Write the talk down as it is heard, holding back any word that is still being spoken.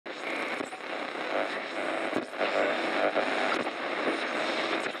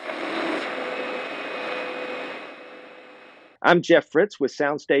I'm Jeff Fritz with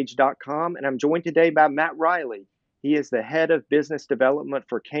SoundStage.com, and I'm joined today by Matt Reilly. He is the head of business development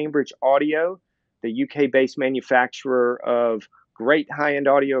for Cambridge Audio, the UK-based manufacturer of great high-end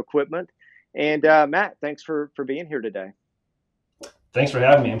audio equipment. And Matt, thanks for being here today. Thanks for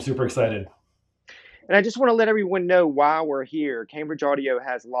having me. I'm super excited. And I just want to let everyone know why we're here. Cambridge Audio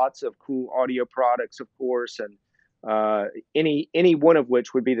has lots of cool audio products, of course, and any one of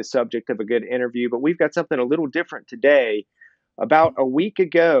which would be the subject of a good interview. But we've got something a little different today. About a week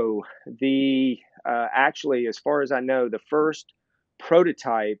ago, the actually, as far as I know, the first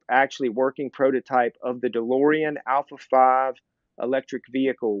prototype, actually working prototype of the DeLorean Alpha 5 electric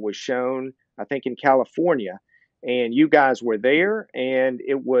vehicle was shown, I think, in California. And you guys were there, and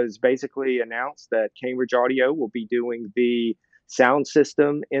it was basically announced that Cambridge Audio will be doing the sound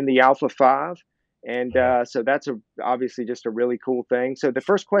system in the Alpha 5. And so that's obviously just a really cool thing. So the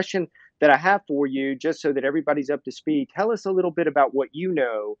first question that I have for you, just so that everybody's up to speed, tell us a little bit about what you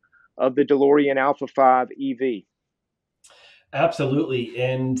know of the DeLorean Alpha 5 EV. Absolutely.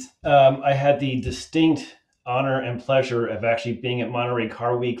 And I had the distinct honor and pleasure of actually being at Monterey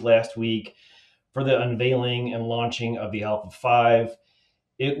Car Week last week for the unveiling and launching of the Alpha 5.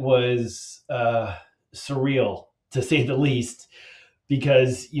 It was surreal, to say the least,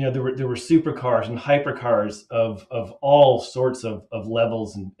 because there were supercars and hypercars of all sorts of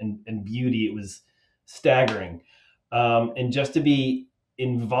levels and beauty. It was staggering. And just to be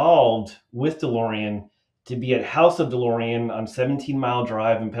involved with DeLorean, to be at House of DeLorean on 17 Mile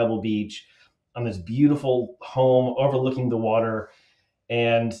Drive in Pebble Beach, on this beautiful home overlooking the water,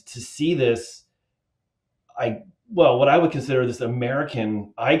 and to see this, what I would consider this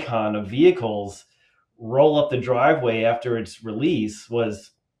American icon of vehicles roll up the driveway after its release was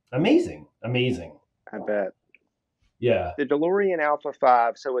amazing. Amazing. I bet. Yeah. The DeLorean Alpha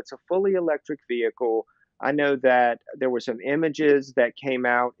 5, so it's a fully electric vehicle. I know that there were some images that came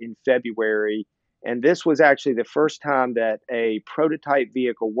out in February, and this was actually the first time that a prototype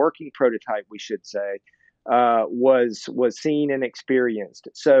vehicle, working prototype, we should say, was seen and experienced.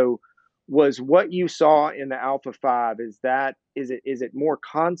 So, was what you saw in the Alpha 5, is it more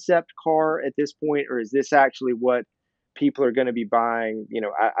concept car at this point, or is this actually what people are going to be buying?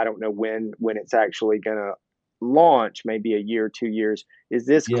 I don't know when it's actually going to launch, maybe a year, 2 years. Is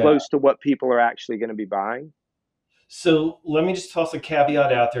this Yeah. close to what people are actually going to be buying? So let me just toss a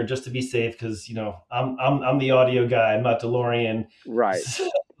caveat out there just to be safe, because I'm the audio guy. I'm not DeLorean. Right.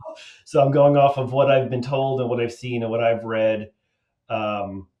 So I'm going off of what I've been told and what I've seen and what I've read,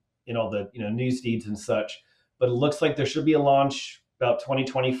 um, in all the news feeds and such. But it looks like there should be a launch about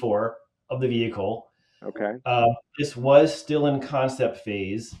 2024 of the vehicle. Okay. This was still in concept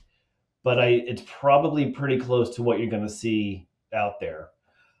phase, but it's probably pretty close to what you're going to see out there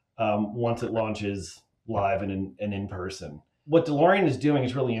once it launches live and in person. What DeLorean is doing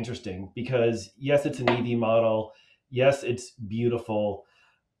is really interesting because yes, it's an EV model. Yes, it's beautiful.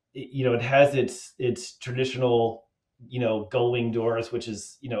 It has its traditional gull wing doors, which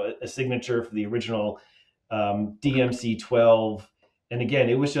is a signature for the original DMC-12. And again,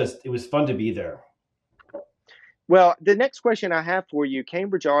 it was fun to be there. Well, the next question I have for you,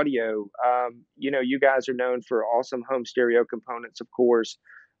 Cambridge Audio, you guys are known for awesome home stereo components, of course.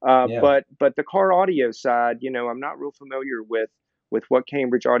 Yeah. But the car audio side, I'm not real familiar with what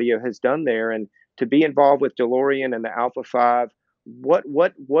Cambridge Audio has done there, and to be involved with DeLorean and the Alpha 5, what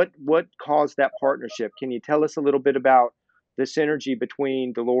caused that partnership? Can you tell us a little bit about the synergy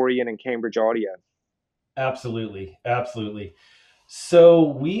between DeLorean and Cambridge Audio? Absolutely, absolutely.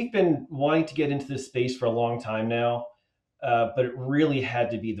 So we've been wanting to get into this space for a long time now, but it really had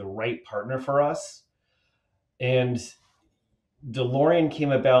to be the right partner for us. And DeLorean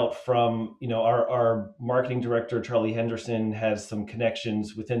came about from, our marketing director, Charlie Henderson, has some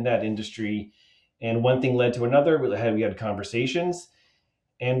connections within that industry. And one thing led to another. We had conversations,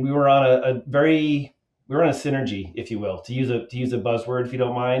 and we were on we were on a synergy, if you will, to use a buzzword, if you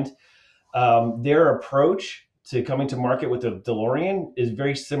don't mind. Their approach to coming to market with the DeLorean is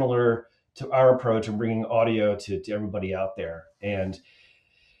very similar to our approach of bringing audio to everybody out there. And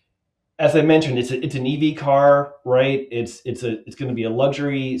as I mentioned, it's an EV car, right? It's going to be a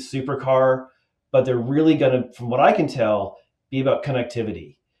luxury supercar, but they're really going to, from what I can tell, be about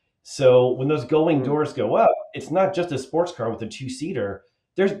connectivity. So when those going Mm. doors go up, it's not just a sports car with a two-seater.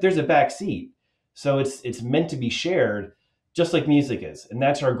 There's a back seat, so it's meant to be shared, just like music is, and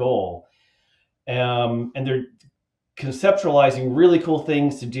that's our goal. And they're conceptualizing really cool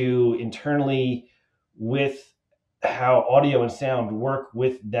things to do internally with how audio and sound work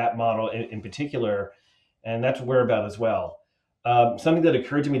with that model in particular, and that's what we're about as well. Something that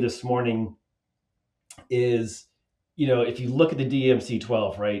occurred to me this morning is if you look at the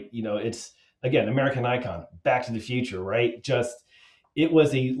DMC-12, right, it's again American icon, Back to the Future, right? Just it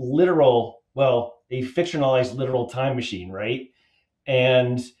was a literal, well, a fictionalized literal time machine, right?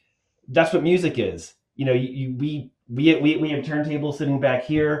 And that's what music is. We have turntables sitting back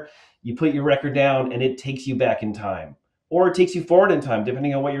here. You put your record down, and it takes you back in time, or it takes you forward in time,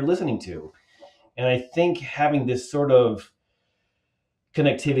 depending on what you're listening to. And I think having this sort of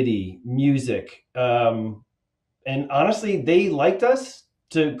connectivity, music, and honestly, they liked us.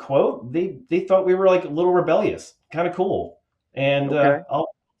 To quote, they thought we were like a little rebellious, kind of cool, and Okay. I'll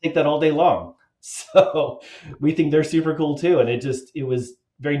take that all day long. So we think they're super cool too, and it was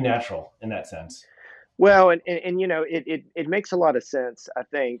very natural in that sense. Well, and it makes a lot of sense. I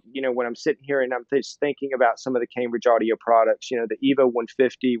think, when I'm sitting here and I'm just thinking about some of the Cambridge audio products, the Evo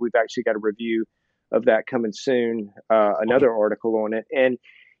 150, we've actually got a review of that coming soon, another article on it. And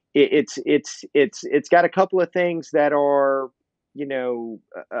it's got a couple of things that are,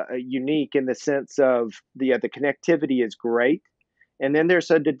 unique in the sense of the connectivity is great. And then there's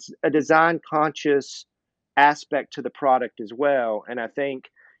a design conscious aspect to the product as well. And I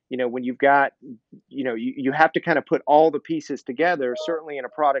think, when you've got, you have to kind of put all the pieces together, certainly in a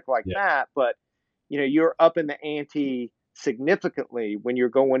product like Yeah, that. But, you're up in the ante significantly when you're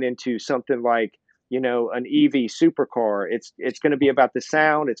going into something like, an EV supercar. It's going to be about the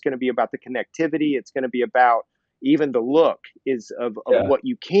sound. It's going to be about the connectivity. It's going to be about even the look is of yeah, what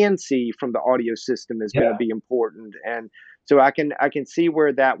you can see from the audio system is going to yeah, be important. And so I can see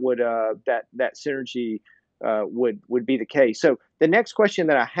where that would that synergy would be the case. So the next question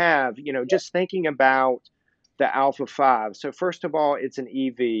that I have, just thinking about the Alpha 5. So first of all, it's an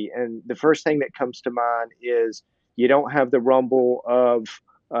EV, and the first thing that comes to mind is you don't have the rumble of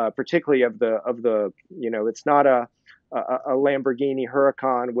particularly of the it's not a Lamborghini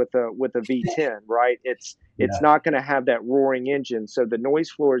Huracan with a V10, right? It's yeah, not going to have that roaring engine, so the noise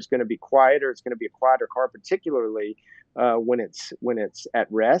floor is going to be quieter. It's going to be a quieter car, particularly when it's at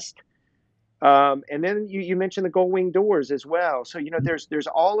rest. And then you mentioned the gold wing doors as well. So there's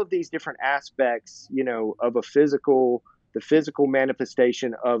all of these different aspects, of the physical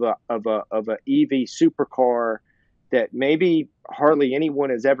manifestation of a EV supercar that maybe hardly anyone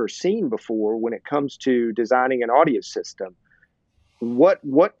has ever seen before when it comes to designing an audio system. What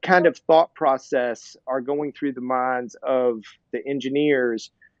kind of thought process are going through the minds of the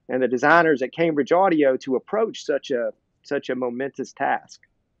engineers and the designers at Cambridge Audio to approach such a momentous task?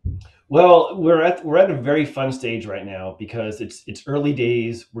 Well, we're at a very fun stage right now because it's early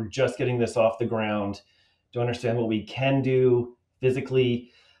days. We're just getting this off the ground to understand what we can do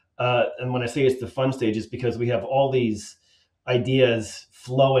physically. And when I say it's the fun stage, it's because we have all these ideas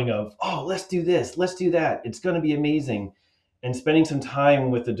flowing of, oh, let's do this, let's do that. It's going to be amazing. And spending some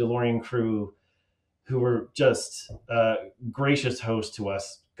time with the DeLorean crew, who were just gracious hosts to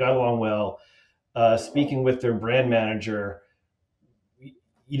us, got along well. Speaking with their brand manager,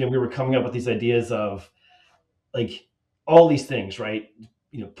 we were coming up with these ideas of like all these things, right?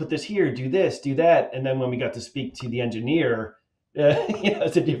 Put this here, do this, do that, and then when we got to speak to the engineer,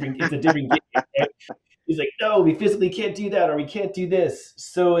 it's a different game. Right? He's like, no, we physically can't do that, or we can't do this.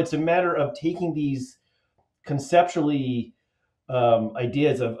 So it's a matter of taking these conceptually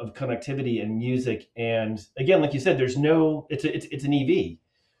ideas of connectivity and music, and again, like you said, there's no, it's an EV.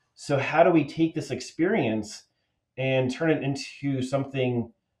 So how do we take this experience and turn it into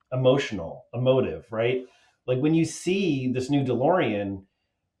something emotional, emotive, right? Like when you see this new DeLorean,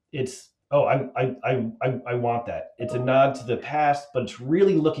 it's, oh, I want that. It's a nod to the past, but it's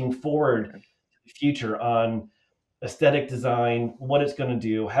really looking forward to the future on aesthetic design, what it's going to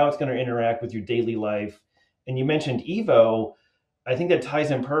do, how it's going to interact with your daily life. And you mentioned Evo. I think that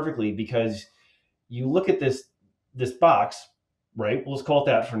ties in perfectly because you look at this box, right? We'll just call it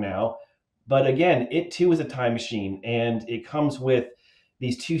that for now. But again, it too is a time machine, and it comes with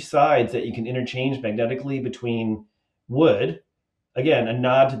these two sides that you can interchange magnetically between wood, again, a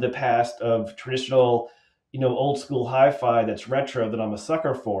nod to the past of traditional, old school hi-fi that's retro that I'm a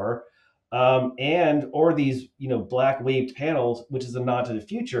sucker for, and or these, black waved panels, which is a nod to the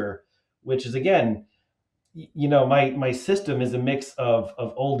future, which is again, my system is a mix of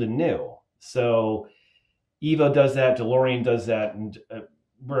old and new. So Evo does that, DeLorean does that, and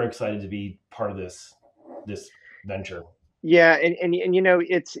we're excited to be part of this venture. Yeah, and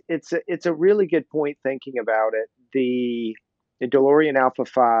it's a really good point thinking about it. The DeLorean Alpha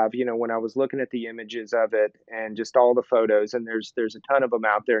 5, when I was looking at the images of it and just all the photos, and there's a ton of them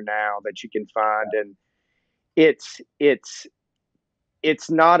out there now that you can find, and it's it's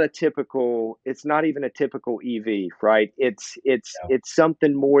it's not even a typical EV, right? It's Yeah, it's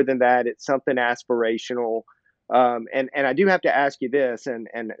something more than that. It's something aspirational. And I do have to ask you this, and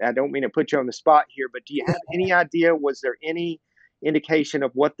I don't mean to put you on the spot here, but do you have any idea? Was there any indication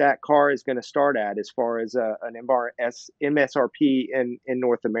of what that car is going to start at as far as an MSRP in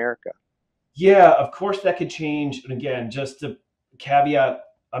North America? Yeah, of course that could change. And again, just to caveat,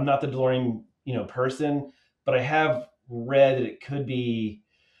 I'm not the DeLorean, person, but I have read that it could be.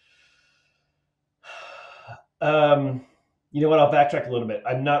 Um, you know what? I'll backtrack a little bit.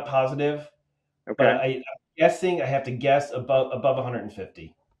 I'm not positive, but Okay. I'm guessing. I have to guess above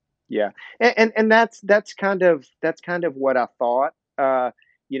 150. Yeah, and that's kind of what I thought.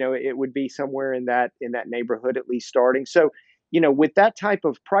 It would be somewhere in that neighborhood at least starting. So, with that type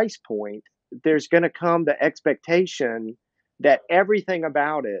of price point, there's going to come the expectation that everything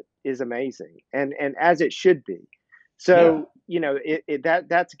about it is amazing, and as it should be. Yeah, So,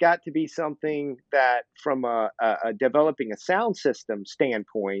 that's got to be something that, from a developing a sound system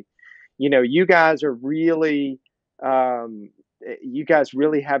standpoint, you guys are really um, you guys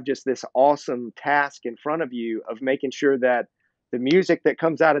really have just this awesome task in front of you of making sure that the music that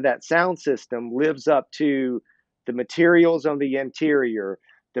comes out of that sound system lives up to the materials on the interior,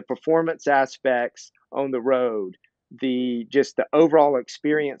 the performance aspects on the road, the overall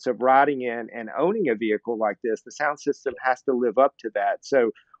experience of riding in and owning a vehicle like this. The sound system has to live up to that.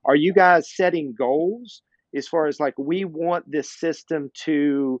 So are you guys setting goals as far as, like, we want this system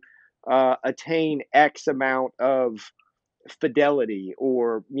to attain X amount of fidelity,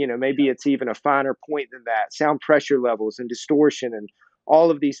 or maybe it's even a finer point than that, sound pressure levels and distortion and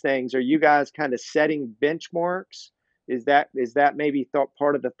all of these things? Are you guys kind of setting benchmarks? Is that maybe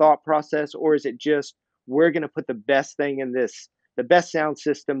part of the thought process, or is it just, we're going to put the best thing in this, the best sound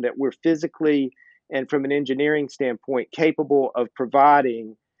system that we're physically and from an engineering standpoint capable of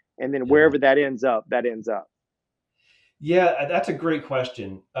providing, and then yeah. wherever that ends up, that ends up? Yeah, that's a great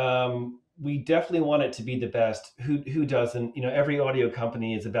question. We definitely want it to be the best. Who doesn't? Every audio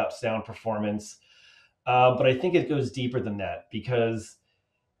company is about sound performance, but I think it goes deeper than that because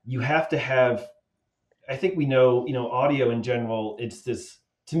you have to have. I think we know, audio in general. It's this,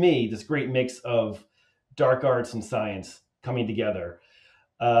 to me, this great mix of dark arts and science coming together.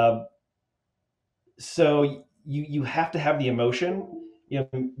 Uh, so you have to have the emotion.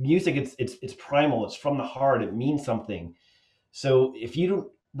 Music, it's primal. It's from the heart. It means something. So if you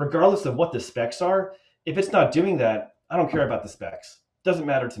don't, regardless of what the specs are, if it's not doing that, I don't care about the specs. It doesn't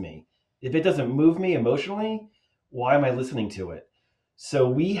matter to me. If it doesn't move me emotionally, why am I listening to it? So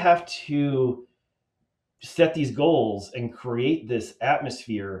we have to set these goals and create this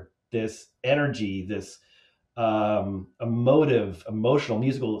atmosphere, this energy, this emotive, emotional,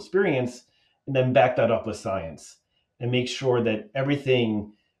 musical experience, and then back that up with science and make sure that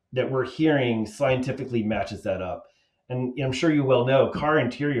everything that we're hearing scientifically matches that up. And I'm sure you well know, car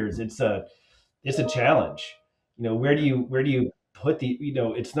interiors, it's a challenge. Where do you put the,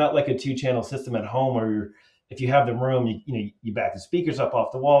 it's not like a two-channel system at home where if you have the room, you back the speakers up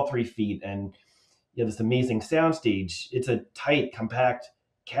off the wall 3 feet, and you have this amazing SoundStage. It's a tight, compact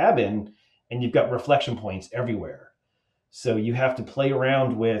cabin, and you've got reflection points everywhere. So you have to play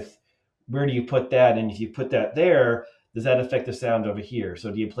around with, where do you put that, and if you put that there, does that affect the sound over here?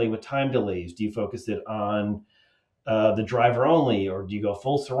 So do you play with time delays? Do you focus it on the driver only, or do you go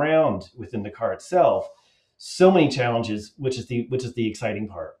full surround within the car itself? So many challenges, which is the exciting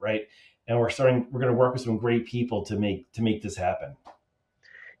part, right? And we're going to work with some great people to make this happen.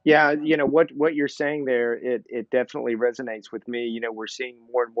 Yeah, what you're saying there, it definitely resonates with me. We're seeing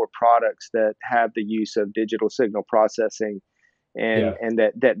more and more products that have the use of digital signal processing, and Yeah,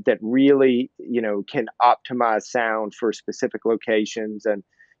 that really, can optimize sound for specific locations. And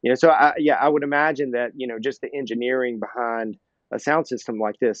so I would imagine that, just the engineering behind a sound system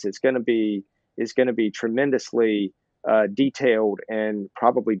like this is going to be tremendously detailed and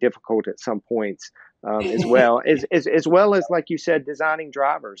probably difficult at some points, as well as, like you said, designing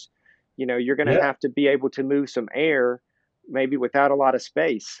drivers. You're going to yeah, have to be able to move some air, maybe without a lot of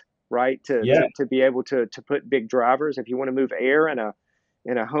space, right? To yeah, to, to be able to put big drivers. If you want to move air in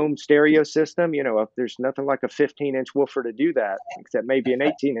a home stereo system, if there's nothing like a 15-inch woofer to do that, except maybe an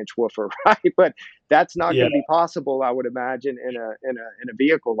 18-inch woofer, right? But that's not yeah. going to be possible, I would imagine, in a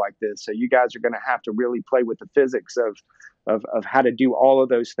vehicle like this. So you guys are going to have to really play with the physics of how to do all of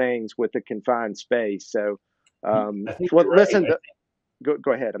those things with a confined space. So, I think well, you're right. listen,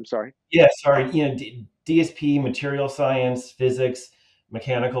 go ahead. I'm sorry. Yeah, sorry. DSP, material science, physics,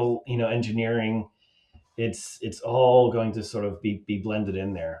 mechanical, engineering. It's all going to sort of be blended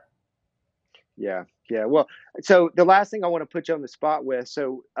in there. Yeah, yeah. Well, so the last thing I want to put you on the spot with.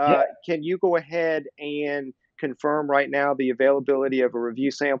 So, Yeah, can you go ahead and confirm right now the availability of a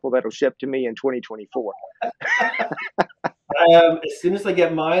review sample that'll ship to me in 2024. As soon as I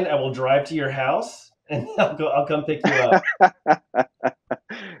get mine, I will drive to your house and I'll come pick you up.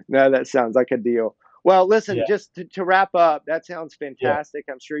 No, that sounds like a deal. Well, listen, Yeah. just to wrap up, that sounds Yeah. fantastic.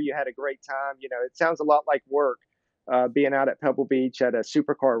 I'm sure you had a great time. It sounds a lot like work, being out at Pebble Beach at a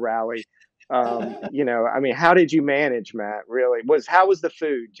supercar rally. I mean, how did you manage, Matt? Really, how was the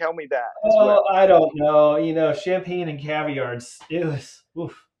food? Tell me that as Oh, well. I don't know. Champagne and caviar, it was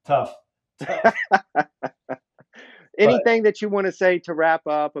oof, tough, tough. But Anything that you want to say to wrap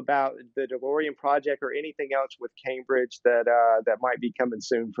up about the DeLorean project, or anything else with Cambridge that might be coming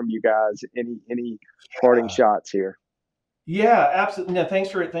soon from you guys? Any parting shots here? yeah, absolutely. No, thanks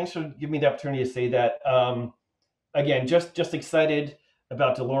for giving me the opportunity to say that. Again, just excited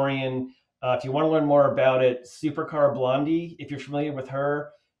about DeLorean. If you want to learn more about it, Supercar Blondie, if you're familiar with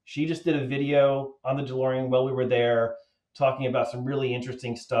her, she just did a video on the DeLorean while we were there, talking about some really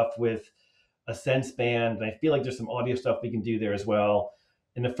interesting stuff with a sense band. And I feel like there's some audio stuff we can do there as well.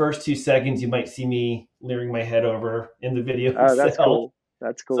 In the first 2 seconds, you might see me leering my head over in the video Oh, that's itself. cool.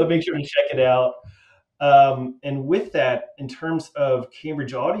 That's So cool. make sure to check it out. And with that, in terms of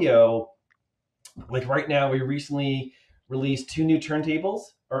Cambridge Audio, like right now, we recently released 2 new turntables,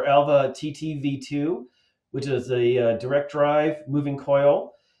 our Alva TTV2, which is a direct drive moving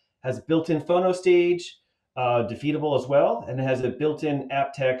coil, has built-in phono stage, defeatable as well, and it has a built-in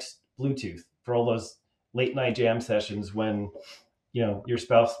aptX Bluetooth for all those late night jam sessions when your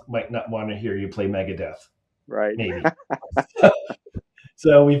spouse might not want to hear you play Megadeth, Right. maybe.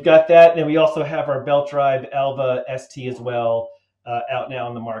 So we've got that, and we also have our belt drive Alva ST as well, out now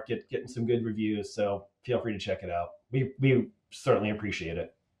on the market, getting some good reviews. So feel free to check it out. We certainly appreciate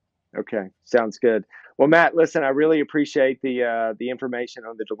it. Okay, sounds good. Well, Matt, listen, I really appreciate the information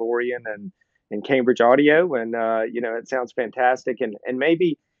on the DeLorean and Cambridge Audio, and it sounds fantastic. And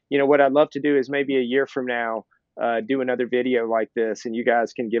maybe what I'd love to do is maybe a year from now, do another video like this, and you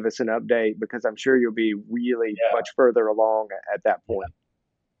guys can give us an update, because I'm sure you'll be really Yeah, much further along at that yeah, point.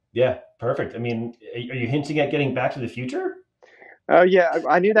 yeah. Perfect. I mean, are you hinting at getting Back to the Future? Oh yeah,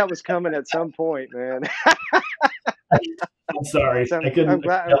 I knew that was coming at some point, man. I'm sorry, So I I'm couldn't.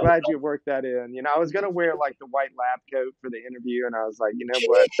 glad you worked that in. I was gonna wear like the white lab coat for the interview, and I was like, you know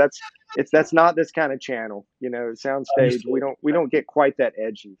what? That's not this kind of channel. SoundStage, Understood. we don't get quite that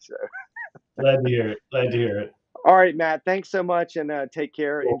edgy. So, Glad to hear it. Glad to hear it. all right, Matt, thanks so much, and take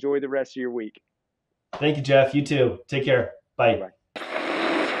care. Cool. Enjoy the rest of your week. Thank you, Jeff. You too. Take care. Bye Bye. bye.